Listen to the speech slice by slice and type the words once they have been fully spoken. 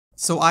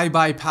So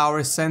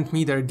iBuyPower sent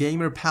me their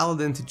Gamer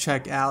Paladin to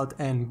check out,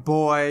 and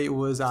boy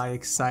was I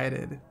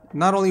excited.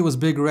 Not only was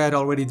Big Red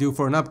already due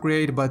for an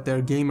upgrade, but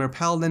their Gamer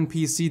Paladin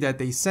PC that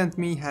they sent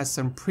me has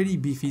some pretty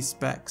beefy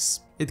specs.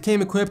 It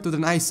came equipped with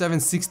an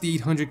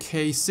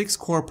i7-6800K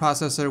 6-core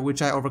processor,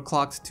 which I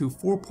overclocked to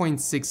 4.6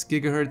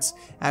 GHz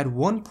at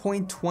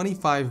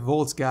 1.25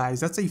 volts, guys.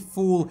 That's a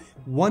full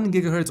 1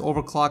 GHz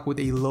overclock with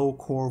a low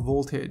core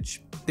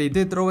voltage. They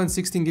did throw in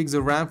 16 gigs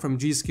of RAM from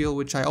G.Skill,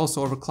 which I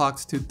also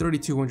overclocked to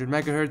 3200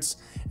 MHz,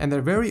 and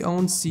their very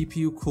own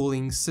CPU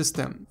cooling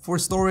system. For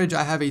storage,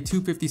 I have a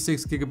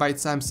 256GB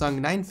Samsung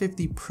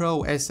 950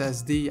 Pro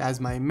SSD as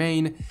my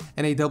main,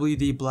 and a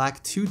WD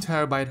Black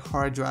 2TB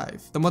hard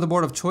drive. The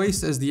motherboard of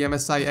choice is the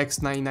MSI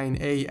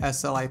X99A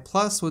SLI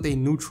Plus with a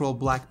neutral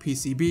black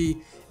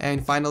PCB,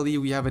 and finally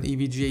we have an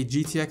EVGA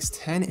GTX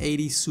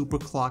 1080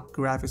 Superclock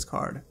graphics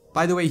card.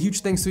 By the way,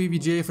 huge thanks to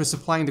EVGA for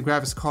supplying the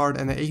graphics card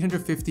and the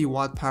 850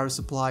 watt power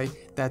supply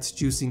that's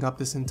juicing up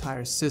this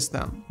entire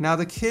system. Now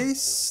the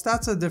case,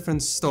 that's a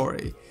different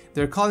story.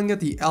 They're calling it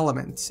the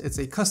Element. It's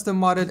a custom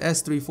modded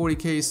S340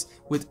 case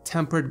with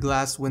tempered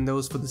glass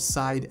windows for the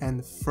side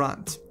and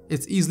front.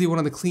 It's easily one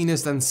of the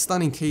cleanest and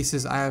stunning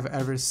cases I have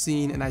ever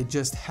seen, and I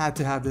just had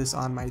to have this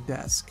on my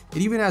desk.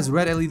 It even has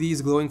red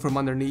LEDs glowing from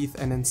underneath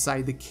and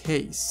inside the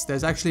case.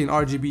 There's actually an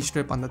RGB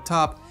strip on the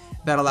top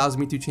that allows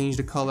me to change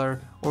the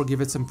color or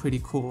give it some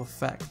pretty cool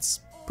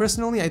effects.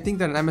 Personally, I think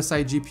that an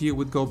MSI GPU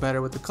would go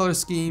better with the color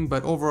scheme,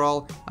 but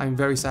overall, I'm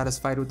very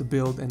satisfied with the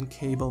build and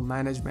cable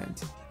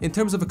management. In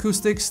terms of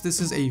acoustics, this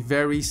is a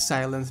very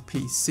silent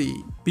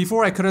PC.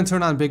 Before, I couldn't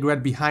turn on Big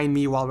Red behind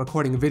me while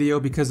recording a video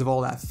because of all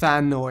that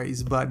fan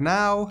noise, but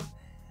now,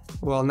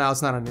 well, now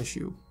it's not an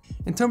issue.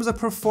 In terms of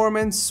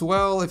performance,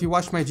 well, if you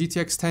watch my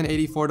GTX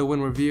 1080 for the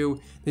win review,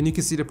 then you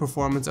can see the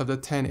performance of the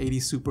 1080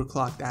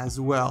 superclocked as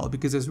well,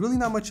 because there's really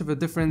not much of a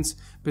difference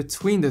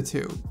between the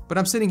two. But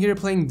I'm sitting here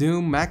playing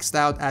Doom maxed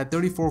out at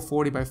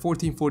 3440 by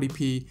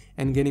 1440p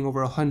and getting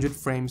over 100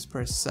 frames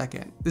per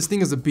second. This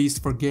thing is a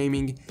beast for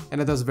gaming, and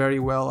it does very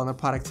well on the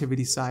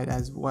productivity side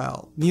as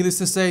well. Needless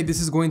to say,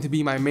 this is going to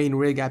be my main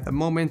rig at the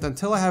moment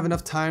until I have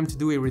enough time to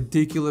do a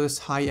ridiculous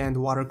high-end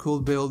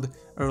water-cooled build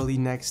early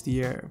next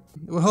year.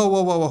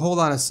 Whoa, hold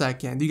on a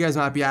second. You guys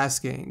might be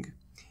asking,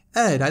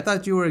 Ed, I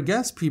thought you were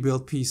against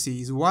pre-built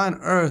PCs. Why on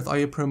earth are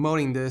you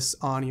promoting this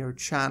on your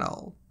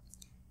channel?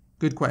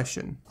 Good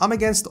question. I'm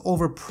against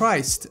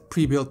overpriced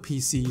pre-built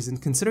PCs,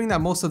 and considering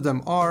that most of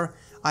them are,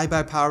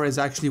 iBuyPower is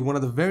actually one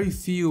of the very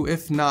few,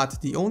 if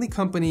not the only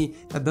company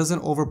that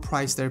doesn't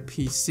overprice their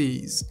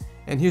PCs.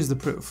 And here's the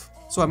proof.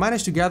 So I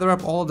managed to gather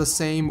up all of the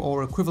same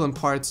or equivalent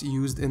parts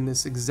used in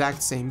this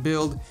exact same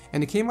build,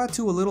 and it came out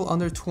to a little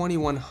under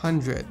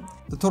 $2,100.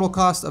 The total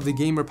cost of the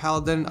Gamer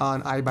Paladin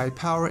on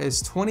iBuyPower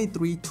is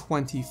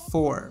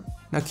 $2,324.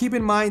 Now keep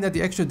in mind that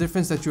the extra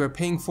difference that you are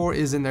paying for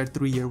is in their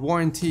 3-year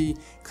warranty,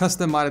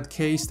 custom modded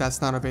case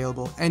that's not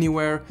available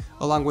anywhere,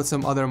 along with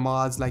some other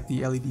mods like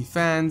the LED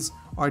fans,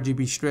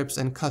 RGB strips,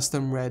 and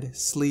custom red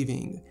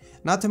sleeving.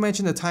 Not to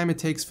mention the time it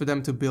takes for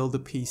them to build the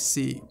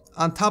PC.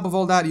 On top of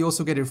all that, you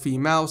also get a free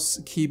mouse,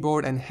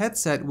 keyboard, and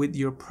headset with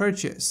your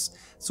purchase.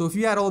 So if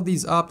you add all of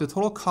these up, the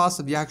total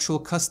cost of the actual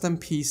custom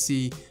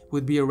PC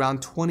would be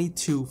around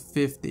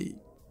 $2,250.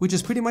 Which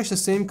is pretty much the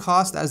same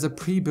cost as a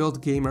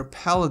pre-built Gamer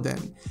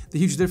Paladin. The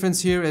huge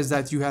difference here is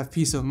that you have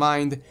peace of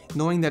mind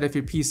knowing that if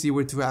your PC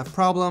were to have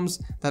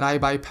problems, that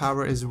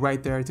iBuyPower is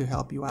right there to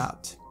help you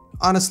out.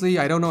 Honestly,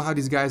 I don't know how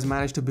these guys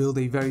managed to build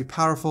a very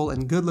powerful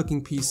and good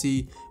looking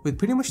PC with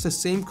pretty much the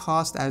same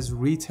cost as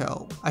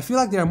retail. I feel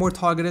like they are more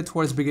targeted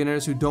towards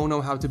beginners who don't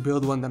know how to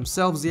build one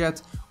themselves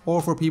yet,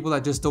 or for people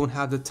that just don't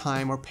have the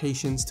time or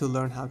patience to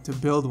learn how to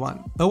build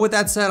one. But with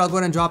that said, I'll go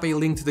ahead and drop a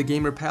link to the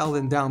Gamer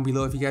Paladin down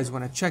below if you guys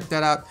want to check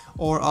that out,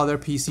 or other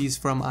PCs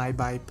from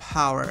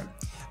iBuyPower.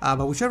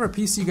 But whichever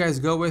PC you guys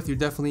go with, you're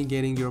definitely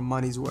getting your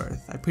money's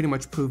worth. I pretty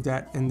much proved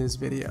that in this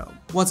video.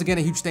 Once again,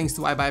 a huge thanks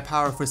to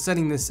iBuyPower for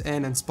sending this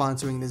in and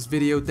sponsoring this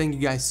video. Thank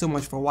you guys so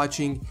much for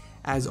watching.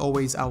 As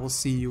always, I will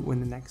see you in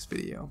the next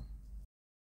video.